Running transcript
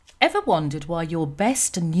ever wondered why your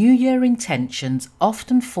best New Year intentions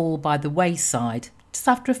often fall by the wayside just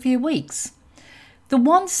after a few weeks? The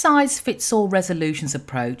one-size-fits-all resolutions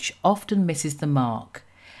approach often misses the mark.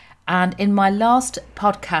 And in my last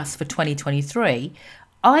podcast for 2023,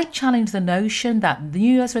 I challenged the notion that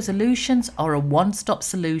New Year's resolutions are a one-stop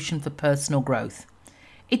solution for personal growth.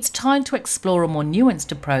 It's time to explore a more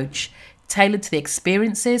nuanced approach tailored to the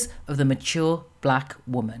experiences of the mature Black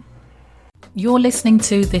woman. You're listening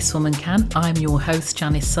to This Woman Can. I'm your host,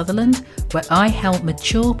 Janice Sutherland, where I help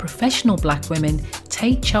mature professional Black women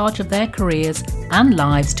take charge of their careers and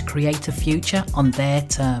lives to create a future on their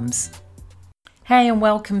terms. Hey, and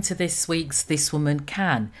welcome to this week's This Woman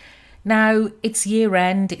Can. Now, it's year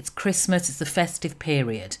end, it's Christmas, it's the festive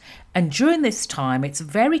period. And during this time, it's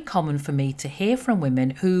very common for me to hear from women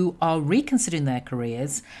who are reconsidering their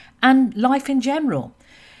careers and life in general.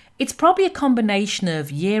 It's probably a combination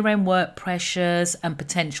of year-end work pressures and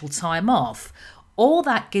potential time off. All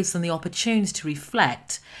that gives them the opportunity to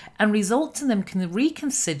reflect and results in them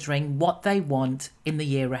reconsidering what they want in the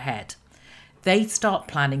year ahead. They start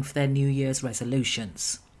planning for their New Year's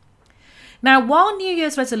resolutions. Now, while New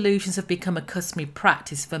Year's resolutions have become a customary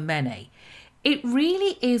practice for many, it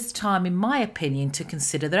really is time, in my opinion, to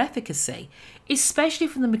consider their efficacy, especially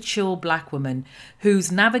for the mature Black woman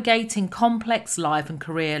who's navigating complex life and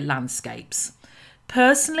career landscapes.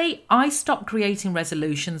 Personally, I stopped creating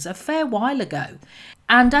resolutions a fair while ago,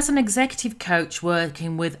 and as an executive coach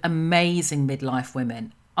working with amazing midlife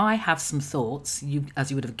women, I have some thoughts,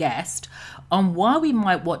 as you would have guessed, on why we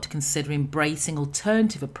might want to consider embracing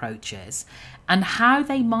alternative approaches and how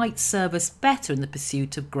they might serve us better in the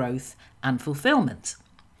pursuit of growth and fulfillment.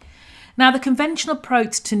 Now, the conventional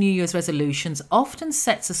approach to New Year's resolutions often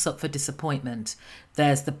sets us up for disappointment.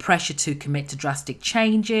 There's the pressure to commit to drastic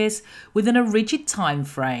changes within a rigid time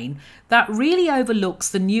frame that really overlooks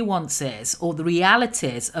the nuances or the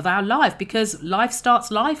realities of our life because life starts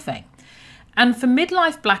lifing. And for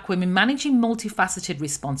midlife Black women managing multifaceted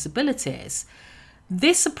responsibilities,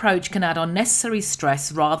 this approach can add unnecessary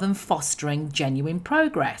stress rather than fostering genuine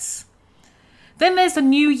progress. Then there's the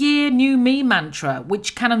New Year, New Me mantra,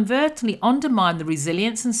 which can inadvertently undermine the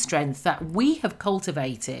resilience and strength that we have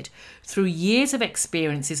cultivated through years of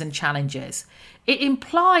experiences and challenges. It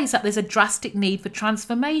implies that there's a drastic need for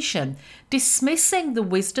transformation, dismissing the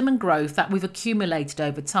wisdom and growth that we've accumulated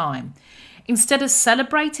over time. Instead of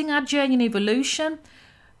celebrating our journey and evolution,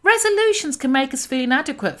 resolutions can make us feel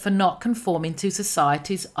inadequate for not conforming to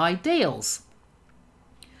society's ideals.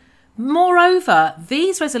 Moreover,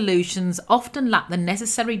 these resolutions often lack the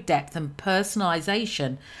necessary depth and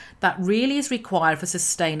personalisation that really is required for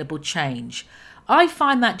sustainable change. I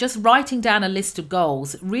find that just writing down a list of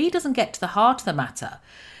goals really doesn't get to the heart of the matter.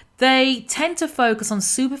 They tend to focus on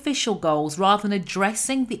superficial goals rather than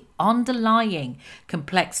addressing the underlying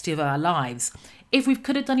complexity of our lives. If we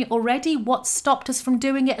could have done it already, what stopped us from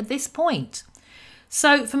doing it at this point?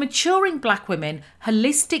 So for maturing Black women,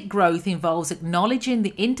 holistic growth involves acknowledging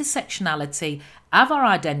the intersectionality of our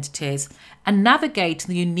identities and navigating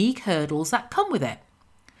the unique hurdles that come with it.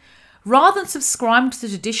 Rather than subscribing to the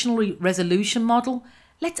traditional resolution model,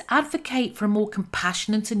 let's advocate for a more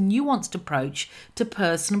compassionate and nuanced approach to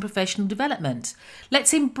personal and professional development.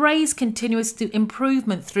 Let's embrace continuous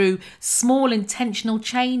improvement through small intentional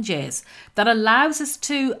changes that allows us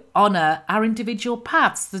to honour our individual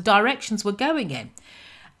paths, the directions we're going in,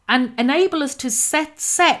 and enable us to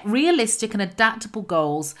set realistic and adaptable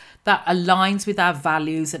goals that aligns with our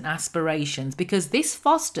values and aspirations, because this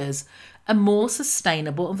fosters a more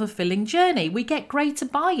sustainable and fulfilling journey. We get greater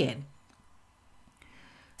buy-in.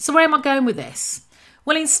 So where am I going with this?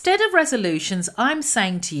 Well, instead of resolutions, I'm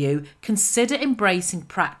saying to you, consider embracing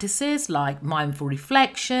practices like mindful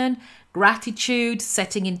reflection, gratitude,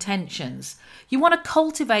 setting intentions. You want to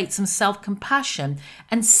cultivate some self-compassion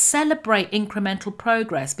and celebrate incremental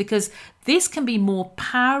progress, because this can be more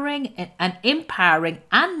empowering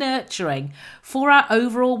and nurturing for our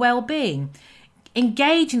overall well-being.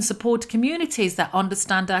 Engage in support communities that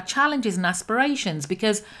understand our challenges and aspirations,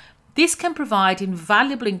 because this can provide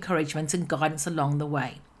invaluable encouragement and guidance along the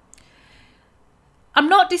way. I'm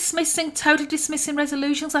not totally dismissing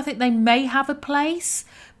resolutions. I think they may have a place,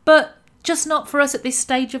 but just not for us at this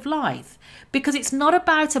stage of life, because it's not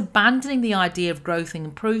about abandoning the idea of growth and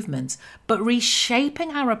improvement, but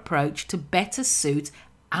reshaping our approach to better suit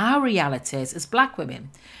our realities as Black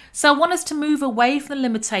women. So I want us to move away from the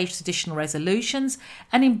limitations of traditional resolutions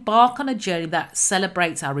and embark on a journey that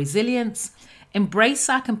celebrates our resilience, embrace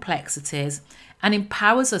our complexities, and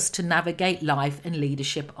empowers us to navigate life and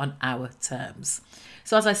leadership on our terms.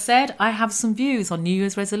 So as I said, I have some views on New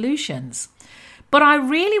Year's resolutions. But I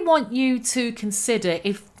really want you to consider,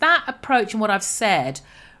 if that approach and what I've said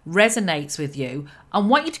resonates with you, I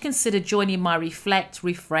want you to consider joining my Reflect,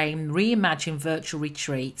 Reframe, Reimagine virtual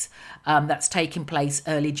retreat that's taking place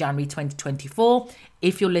early January 2024,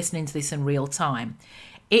 if you're listening to this in real time.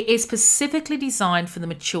 It is specifically designed for the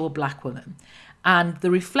mature Black woman. And the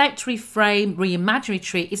Reflect, Reframe, Reimagine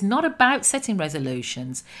retreat is not about setting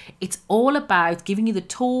resolutions. It's all about giving you the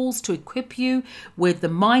tools to equip you with the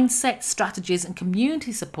mindset, strategies and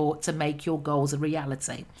community support to make your goals a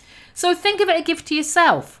reality. So think of it a gift to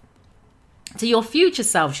yourself, to your future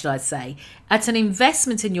self, should I say, at an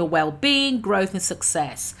investment in your well-being, growth and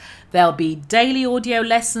success. There'll be daily audio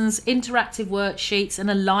lessons, interactive worksheets and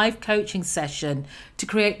a live coaching session to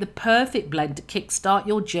create the perfect blend to kickstart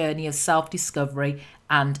your journey of self-discovery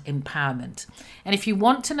and empowerment. And if you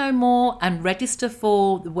want to know more and register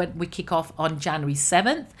for when we kick off on January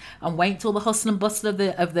 7th and wait till the hustle and bustle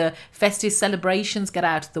of the festive celebrations get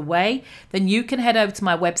out of the way, then you can head over to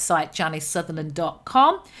my website,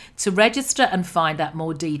 janicesutherland.com, to register and find out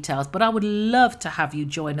more details. But I would love to have you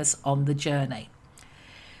join us on the journey.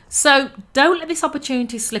 So don't let this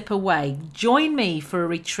opportunity slip away. Join me for a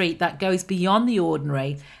retreat that goes beyond the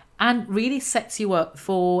ordinary and really sets you up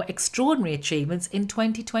for extraordinary achievements in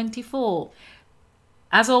 2024.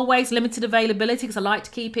 As always, limited availability because I like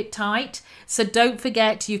to keep it tight. So don't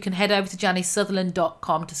forget, you can head over to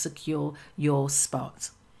janicesutherland.com to secure your spot.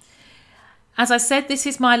 As I said, this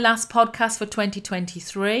is my last podcast for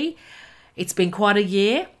 2023. It's been quite a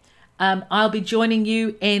year. I'll be joining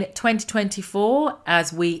you in 2024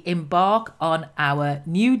 as we embark on our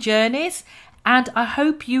new journeys. And I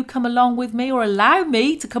hope you come along with me, or allow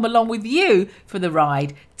me to come along with you for the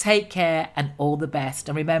ride. Take care and all the best.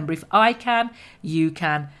 And remember, if I can, you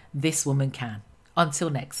can, this woman can. Until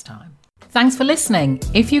next time. Thanks for listening.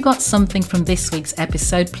 If you got something from this week's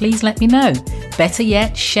episode, please let me know. Better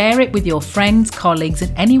yet, share it with your friends, colleagues,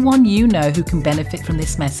 and anyone you know who can benefit from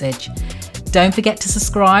this message. Don't forget to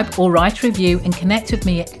subscribe or write a review and connect with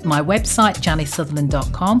me at my website,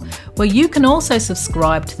 janicesutherland.com, where you can also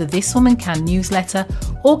subscribe to the This Woman Can newsletter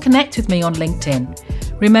or connect with me on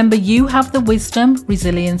LinkedIn. Remember, you have the wisdom,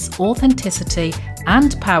 resilience, authenticity,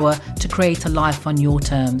 and power to create a life on your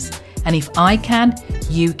terms. And if I can,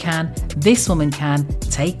 you can, this woman can.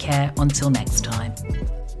 Take care until next time.